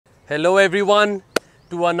Hello everyone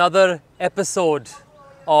to another episode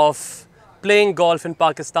of Playing Golf in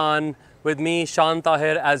Pakistan with me, Shaan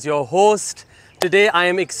Tahir, as your host. Today I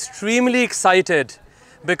am extremely excited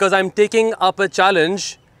because I'm taking up a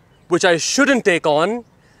challenge which I shouldn't take on,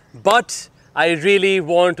 but I really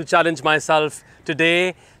want to challenge myself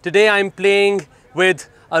today. Today I'm playing with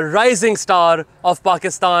a rising star of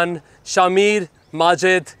Pakistan, Shahmeer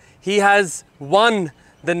Majid. He has won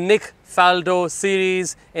the Faldo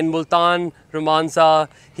Series in Multan, Romanza.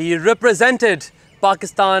 He represented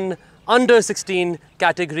Pakistan under 16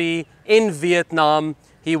 category in Vietnam.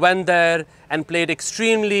 He went there and played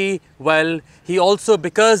extremely well. He also,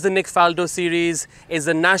 because the Faldo Series is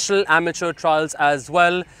a national amateur trials as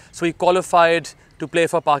well, so he qualified to play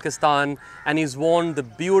for Pakistan, and he's worn the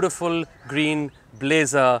beautiful green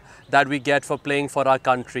blazer that we get for playing for our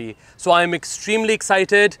country. So I'm extremely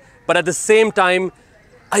excited, but at the same time,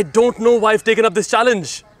 I don't know why I've taken up this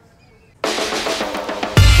challenge. What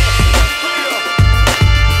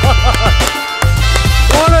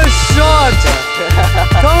a shot!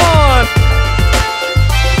 Come on!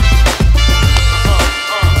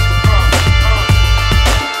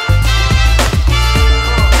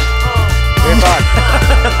 Great shot.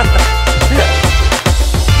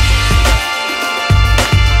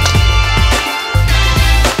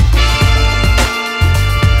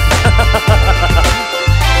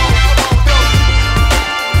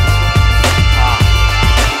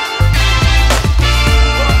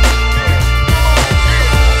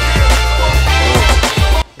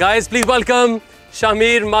 Guys, please welcome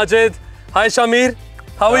Shahmeer Majid. Hi Shahmeer,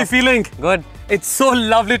 how are you feeling? Good. It's so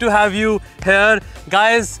lovely to have you here.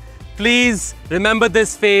 Guys, please remember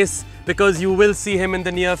this face because you will see him in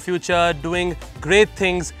the near future doing great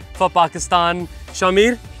things for Pakistan.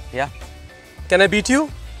 Shahmeer? Yeah. Can I beat you?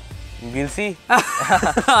 We'll see.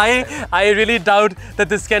 I really doubt that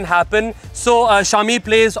this can happen. So Shahmeer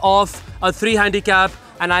plays off a 3 handicap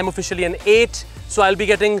and I'm officially an 8. So I'll be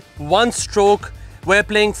getting 1 stroke. We're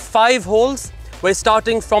playing 5 holes. We're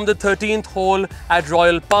starting from the 13th hole at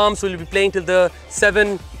Royal Palm. So we'll be playing till the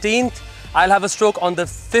 17th. I'll have a stroke on the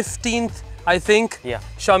 15th, I think. Yeah.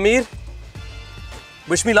 Shahmeer,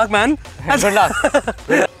 wish me luck, man. Good luck.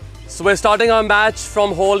 So we're starting our match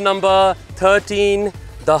from hole number 13,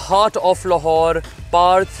 the heart of Lahore,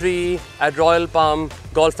 par 3 at Royal Palm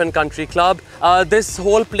Golf and Country Club. This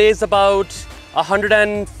hole plays about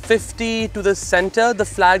 150 to the center. The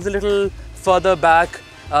flag's a little further back,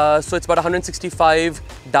 so it's about 165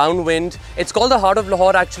 downwind. It's called the heart of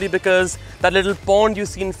Lahore actually because that little pond you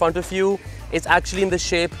see in front of you is actually in the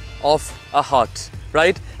shape of a heart,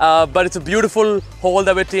 right? But it's a beautiful hole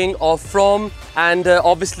that we're teeing off from, and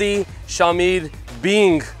obviously Shahmeer,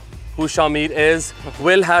 being who Shahmeer is,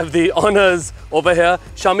 will have the honors over here.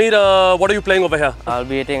 Shahmeer, what are you playing over here? I'll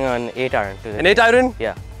be hitting an 8 iron today. An 8 iron?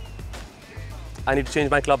 Yeah. I need to change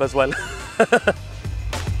my club as well.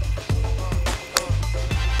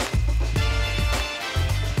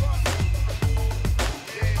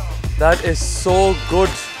 That is so good.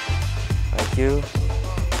 Thank you.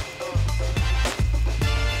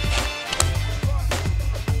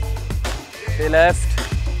 Stay left.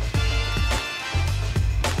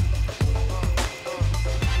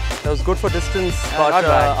 That was good for distance, but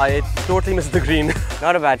I totally missed the green.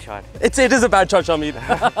 Not a bad shot. It is a bad shot, Shahmeer.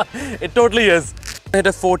 It totally is. I hit a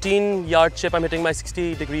 14-yard chip. I'm hitting my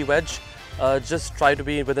 60-degree wedge. Just try to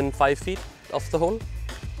be within 5 feet of the hole.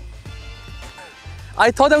 I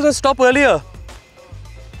thought I was going to stop earlier.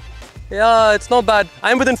 Yeah, it's not bad.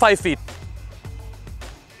 I'm within 5 feet.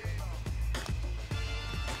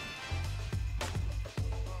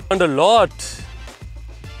 And a lot.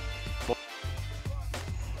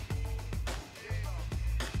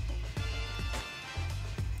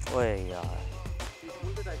 Oh, yeah.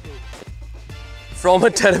 From a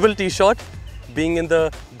terrible tee shot, being in the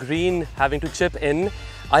green, having to chip in,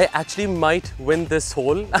 I actually might win this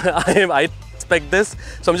hole. I expect this.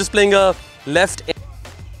 So I'm just playing a left in.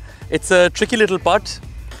 It's a tricky little putt,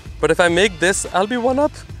 but if I make this, I'll be 1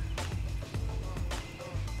 up.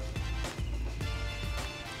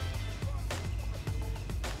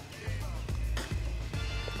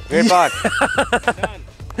 Great putt.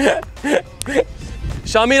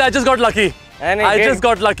 Shahmeer, I just got lucky. Just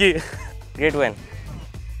got lucky. Great win.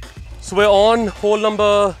 So we're on hole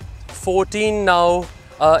number 14 now.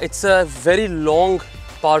 It's a very long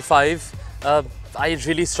par 5. I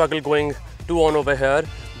really struggle going 2 on over here,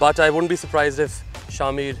 but I wouldn't be surprised if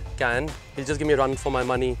Shahmeer can. He'll just give me a run for my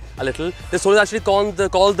money a little. This hole is actually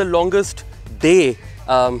called the longest day.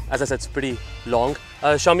 As I said, it's pretty long.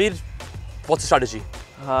 Shahmeer, what's the strategy?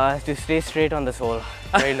 To stay straight on this hole.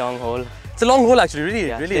 Very long hole. It's a long hole actually, really,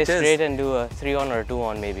 Yeah, really stay it straight is. and do a 3-on or a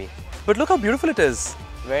 2-on maybe. But look how beautiful it is.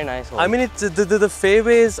 Very nice hole. I mean, it's, the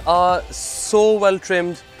fairways are so well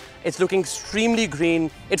trimmed. It's looking extremely green.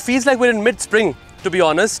 It feels like we're in mid-spring, to be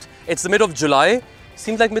honest. It's the mid of July.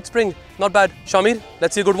 Seems like mid-spring. Not bad. Shahmeer,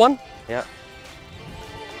 let's see a good one. Yeah.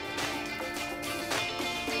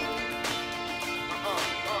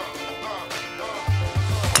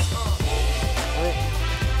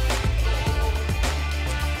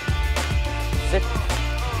 Sit.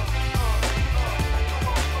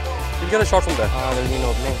 You'll get a shot from there. There'll be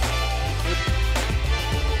no opening.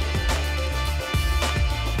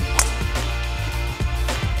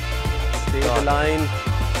 Stay the line.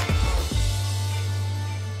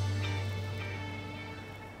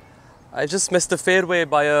 I just missed the fairway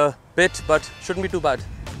by a bit, but shouldn't be too bad.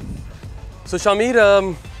 So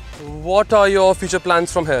Shahmeer, what are your future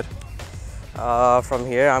plans from here? From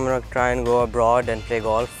here, I'm gonna try and go abroad and play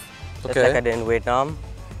golf. Just Okay. like I did in Vietnam.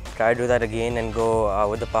 Try to do that again and go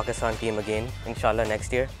with the Pakistan team again, inshallah,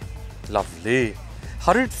 next year. Lovely.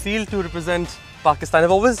 How did it feel to represent Pakistan? I've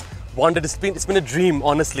always wondered, it's been a dream,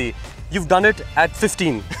 honestly. You've done it at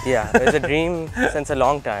 15. Yeah, it was a dream since a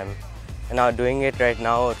long time. And now doing it right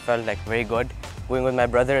now, it felt like very good. Going with my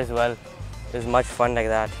brother as well. It was much fun like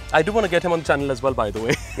that. I do want to get him on the channel as well, by the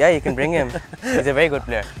way. Yeah, you can bring him. He's a very good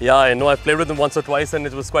player. Yeah, I know. I've played with him once or twice and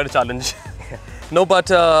it was quite a challenge. No,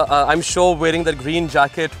 but I'm sure wearing that green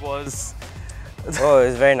jacket was... Oh, it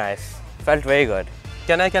was very nice. Felt very good.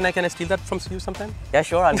 Can I steal that from you sometime? Yeah,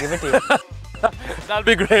 sure, I'll give it to you. That'll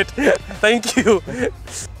be great. Thank you.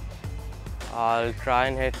 I'll try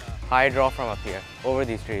and hit high draw from up here, over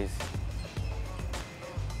these trees.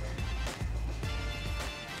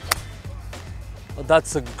 Oh,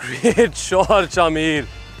 that's a great shot, Shahmeer.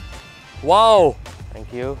 Wow.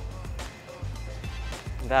 Thank you.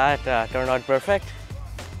 That turned out perfect.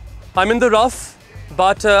 I'm in the rough,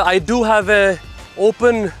 but I do have a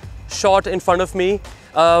open shot in front of me.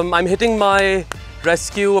 I'm hitting my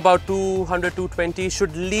rescue about 200, 220.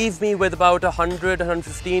 Should leave me with about 100,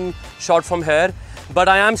 115 shot from here. But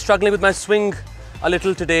I am struggling with my swing a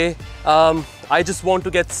little today. I just want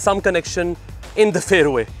to get some connection in the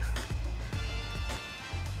fairway.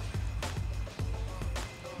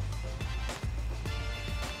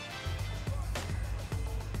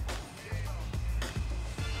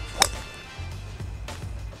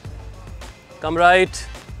 Come right.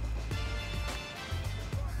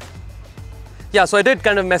 Yeah, so I did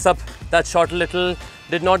kind of mess up that shot a little.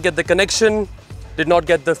 Did not get the connection. Did not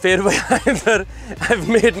get the fairway either. I've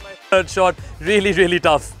made my third shot really, really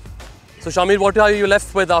tough. So Shahmeer, what are you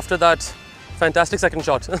left with after that fantastic second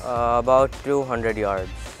shot? About 200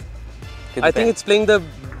 yards. I think it's playing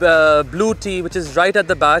the blue tee, which is right at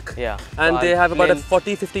the back. Yeah. And So they I'll have about a play-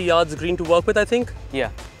 40, 50 yards green to work with, I think.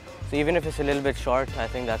 Yeah. So even if it's a little bit short, I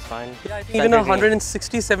think that's fine. Yeah, I think even a Center green.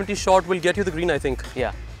 160, 70 shot will get you the green, I think.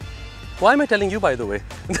 Yeah. Why am I telling you, by the way?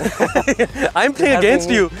 I'm playing Helping against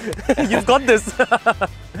me. you. You've got this.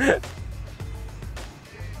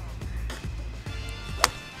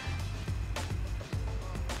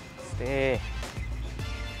 Stay.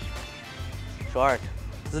 Short.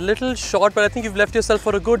 It's a little short, but I think you've left yourself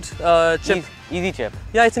for a good chip. Easy chip.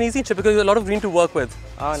 Yeah, it's an easy chip because there's a lot of green to work with.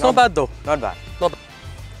 It's not not- bad though. Not bad. Not bad.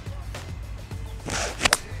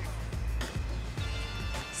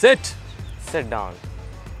 Sit. Sit down.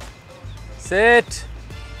 Sit.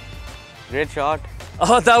 Great shot.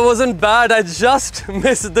 Oh, that wasn't bad. I just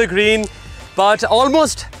missed the green, but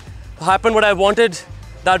almost happened what I wanted.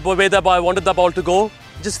 That way that I wanted the ball to go.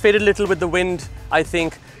 Just faded a little with the wind, I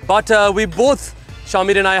think. But we both,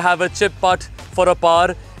 Shahmeer and I, have a chip putt for a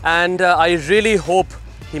par, and I really hope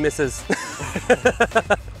he misses.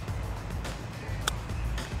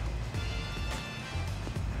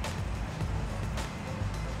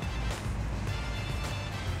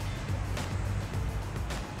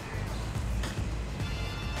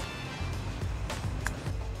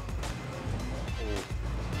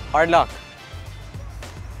 Hard luck.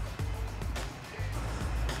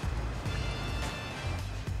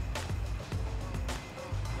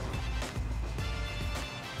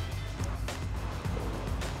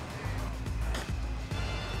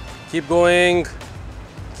 Keep going.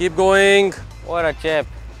 Keep going. What a chip.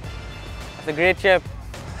 That's a great chip.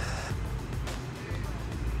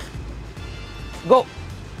 Go.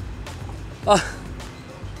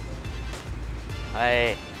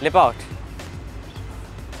 Hey, lip out.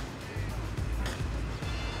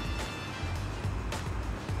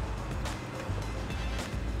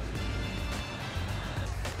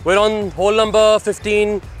 We're on hole number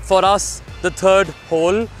 15 for us, the third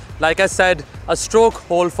hole. Like I said, a stroke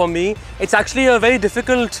hole for me. It's actually a very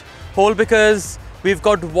difficult hole because we've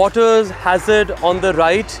got water hazard on the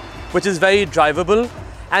right, which is very drivable.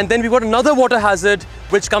 And then we've got another water hazard,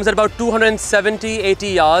 which comes at about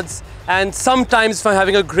 270-80 yards. And sometimes if I'm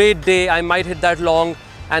having a great day, I might hit that long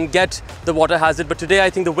and get the water hazard. But today I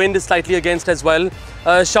think the wind is slightly against as well.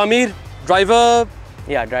 Shahmeer, driver?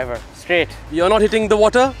 Yeah, driver. Straight. You're not hitting the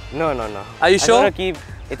water? No, no, no. Are you sure? I'm gonna keep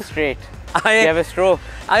it straight. You have a stroke.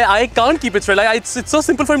 I can't keep it straight. Like, it's so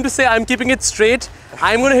simple for him to say, I'm keeping it straight.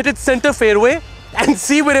 I'm going to hit it center fairway and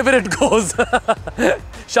see wherever it goes.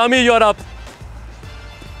 Shahmeer, you're up.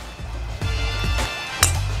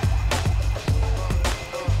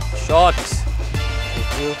 Shot.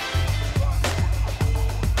 Thank you.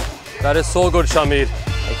 That is so good, Shahmeer.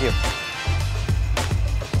 Thank you.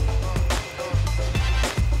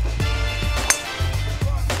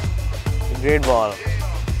 Great ball.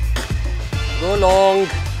 Go long.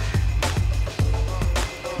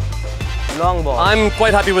 Long ball. I'm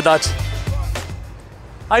quite happy with that.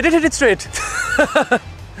 I did hit it straight.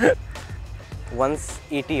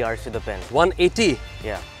 180 yards to the pin. 180.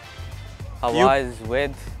 Yeah. Hawa is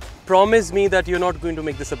with. Promise me that you're not going to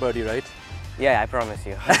make this a birdie, right? Yeah, I promise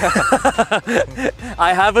you.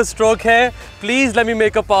 I have a stroke here. Please let me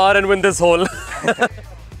make a par and win this hole.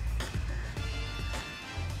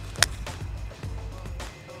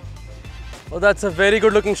 Oh, that's a very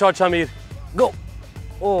good looking shot, Shahmeer. Go.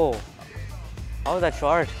 Oh, how was that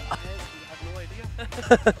short? I have no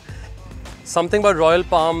idea. Something about Royal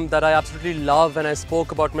Palm that I absolutely love, and I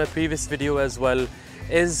spoke about in my previous video as well,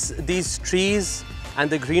 is these trees and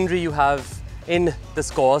the greenery you have in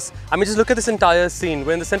this course. I mean, just look at this entire scene.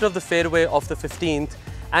 We're in the center of the fairway of the 15th,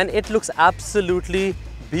 and it looks absolutely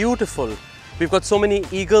beautiful. We've got so many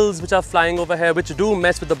eagles which are flying over here, which do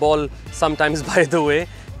mess with the ball sometimes, by the way.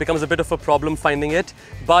 It becomes a bit of a problem finding it.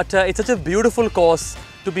 But it's such a beautiful course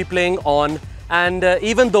to be playing on. And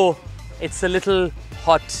even though it's a little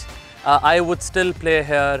hot, I would still play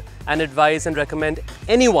here and advise and recommend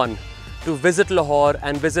anyone to visit Lahore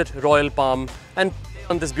and visit Royal Palm and play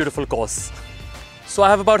on this beautiful course. So I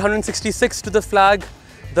have about 166 to the flag.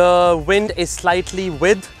 The wind is slightly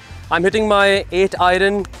with. I'm hitting my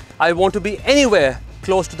 8-iron. I want to be anywhere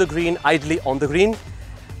close to the green, ideally on the green,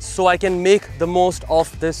 so I can make the most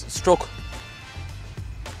of this stroke.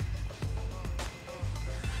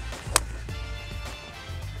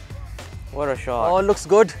 What a shot. Oh, looks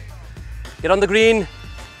good. Get on the green.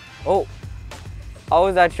 Oh, how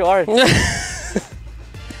was that short?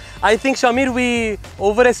 I think, Shahmeer, we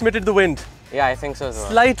overestimated the wind. Yeah, I think so as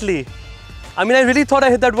well. Slightly. I mean, I really thought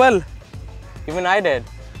I hit that well. Even I did.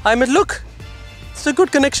 I mean, look, it's a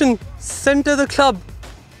good connection. Center the club.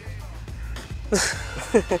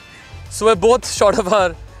 So we're both short of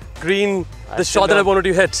our green, the shot that I wanted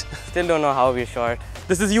to hit. Still don't know how we're short.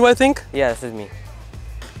 This is you, I think? Yeah, this is me.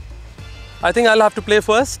 I think I'll have to play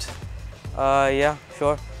first. Yeah,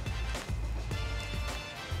 sure.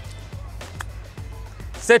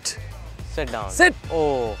 Sit. Sit down. Sit.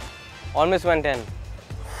 Oh, almost went in.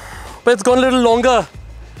 But it's gone a little longer.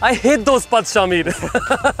 I hate those putts, Shahmeer.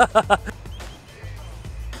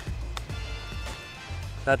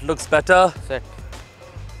 That looks better. Sit.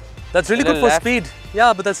 That's really good for left. speed.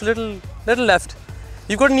 Yeah, but that's a little left.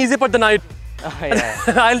 You've got an easier putt than I. Oh, yeah.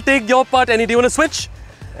 I'll take your putt. Any? Do you want to switch?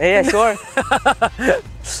 Yeah, sure.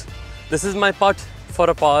 This is my putt for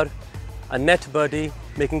a par, a net birdie,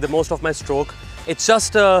 making the most of my stroke. It's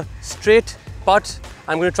just a straight putt.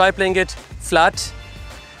 I'm going to try playing it flat.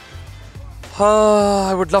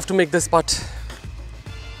 I would love to make this putt.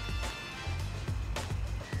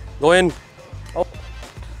 Go in. Oh.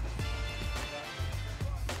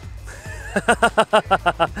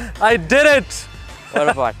 I did it! What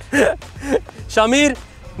a putt. Shahmeer,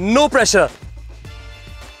 no pressure.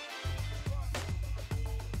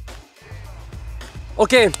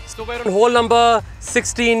 Okay, so we're on hole number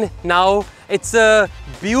 16 now. It's a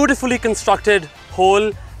beautifully constructed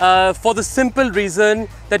hole for the simple reason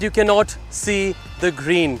that you cannot see the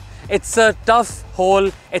green. It's a tough hole.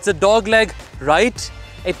 It's a dogleg right.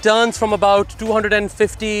 It turns from about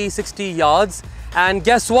 250-60 yards. And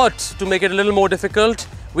guess what? To make it a little more difficult,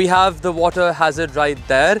 we have the water hazard right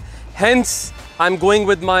there. Hence, I'm going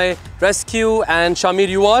with my rescue, and Shahmeer,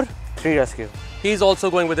 you are? 3 rescue. He's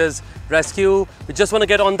also going with his rescue. We just want to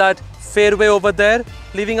get on that fairway over there,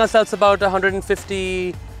 leaving ourselves about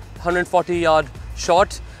 150, 140 yard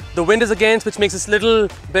shot. The wind is against, which makes this a little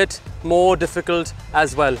bit more difficult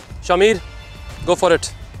as well. Shahmeer, go for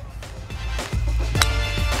it.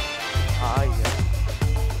 Ah,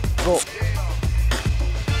 yeah. Go.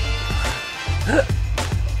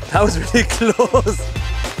 That was really close.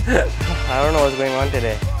 I don't know what's going on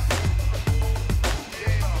today.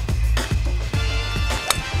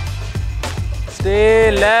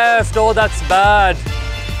 Stay left. Oh, that's bad.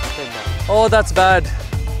 Oh, that's bad.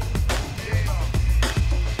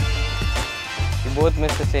 We both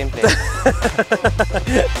missed the same place.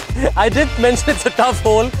 I did mention it's a tough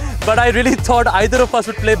hole, but I really thought either of us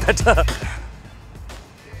would play better.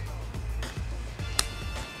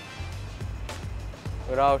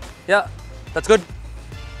 We're out. Yeah, that's good.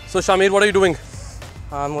 So Shahmeer, what are you doing?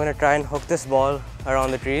 I'm going to try and hook this ball around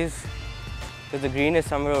the trees because the green is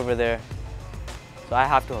somewhere over there. So I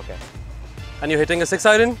have to hook it. And you're hitting a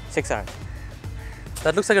 6-iron? 6-iron.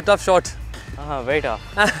 That looks like a tough shot. Very tough.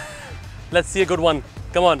 Let's see a good one.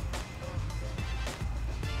 Come on.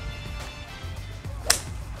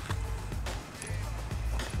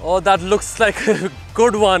 Oh, that looks like a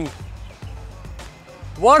good one.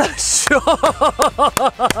 What a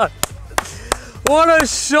shot! What a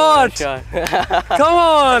shot! Come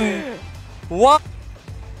on! What?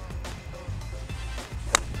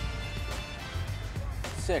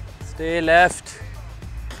 Sick. Stay left.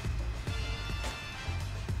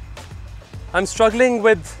 I'm struggling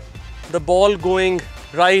with the ball going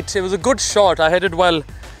right. It was a good shot. I hit it well.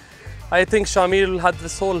 I think Shahmeer will have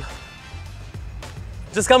this hole.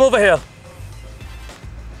 Just come over here.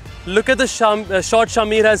 Look at the shot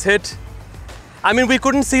Shahmeer has hit. I mean, we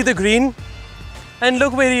couldn't see the green. And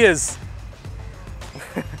look where he is.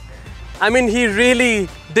 I mean, he really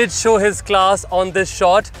did show his class on this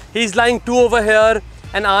shot. He's lying 2 over here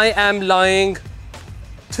and I am lying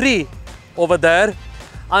 3 over there.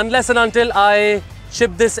 Unless and until I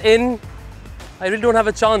chip this in, I really don't have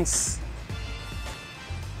a chance.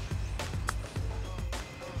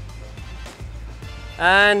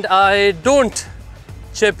 And I don't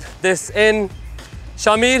chip this in.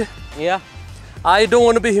 Shahmeer? Yeah. I don't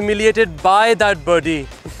want to be humiliated by that birdie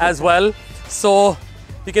as well. So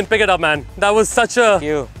you can pick it up, man. That was such a... Thank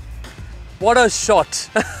you. What a shot.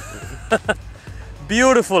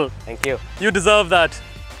 Beautiful. Thank you. You deserve that.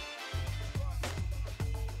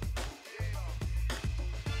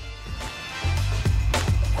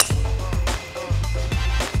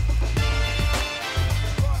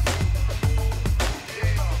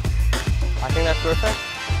 I think that's perfect.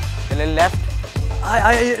 A little left.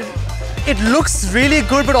 It looks really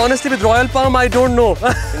good, but honestly with Royal Palm, I don't know.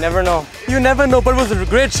 You never know. You never know, but it was a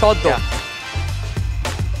great shot though. Yeah.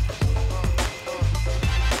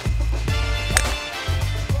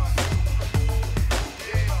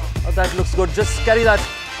 Oh, that looks good. Just carry that.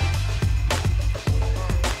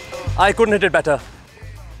 I couldn't hit it better.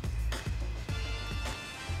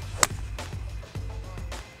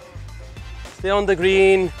 Stay on the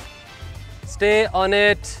green. Stay on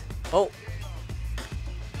it. Oh.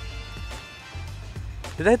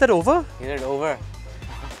 Did I hit that over? You hit it over.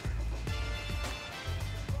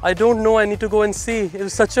 I don't know. I need to go and see. It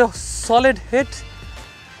was such a solid hit.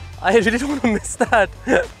 I really don't want to miss that.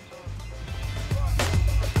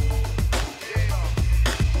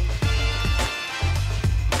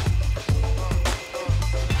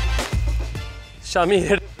 Shahmeer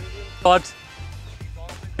hit a shot.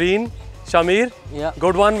 Green. Shahmeer, Yeah.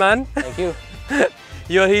 good one, man. Thank you.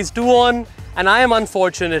 He's 2 on, and I am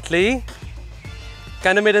unfortunately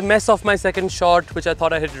kind of made a mess of my second shot, which I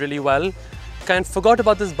thought I hit really well. Kind of forgot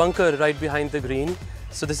about this bunker right behind the green.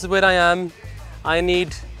 So this is where I am. I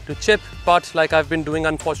need to chip putt like I've been doing,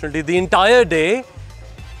 unfortunately, the entire day.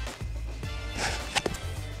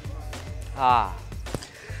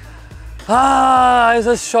 It's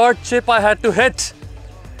a short chip I had to hit.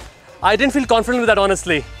 I didn't feel confident with that,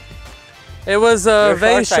 honestly. It was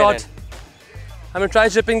very short. I'm gonna try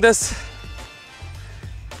chipping this.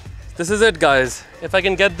 This is it, guys. If I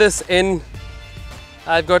can get this in,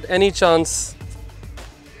 I've got any chance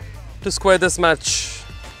to square this match.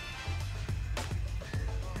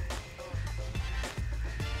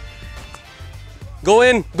 Go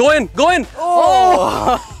in, go in, go in!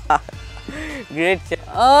 Oh! Great chip.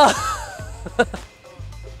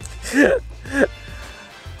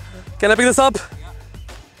 Can I pick this up?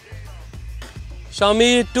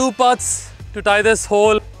 Shahmeer, 2 putts to tie this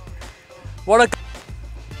hole. What a...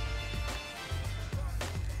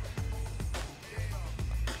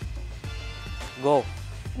 Go.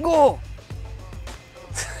 Go!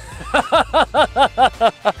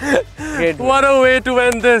 Great. What a way to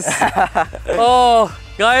end this. Oh,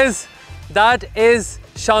 guys, that is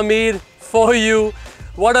Shahmeer for you.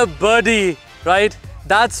 What a birdie, right?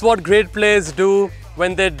 That's what great players do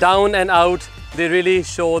when they're down and out. They really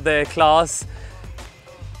show their class.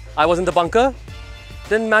 I was in the bunker.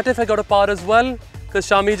 Didn't matter if I got a par as well, because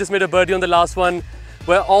Shahmeer just made a birdie on the last one.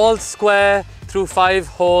 We're all square through 5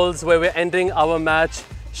 holes where we're ending our match.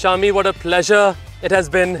 Shahmeer, what a pleasure it has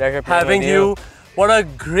been having you. What a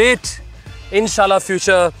great inshallah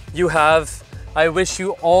future you have. I wish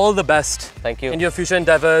you all the best Thank you. in your future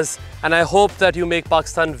endeavors, and I hope that you make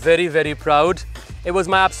Pakistan very, very proud. It was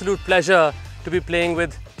my absolute pleasure to be playing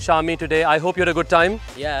with Shami today. I hope you had a good time.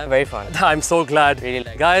 Yeah, very fun. I'm so glad. Really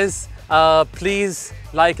like it. Guys, please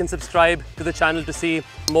like and subscribe to the channel to see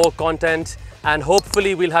more content, and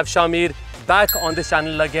hopefully we'll have Shahmeer back on this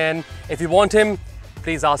channel again. If you want him,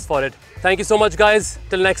 please ask for it. Thank you so much, guys.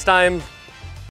 Till next time.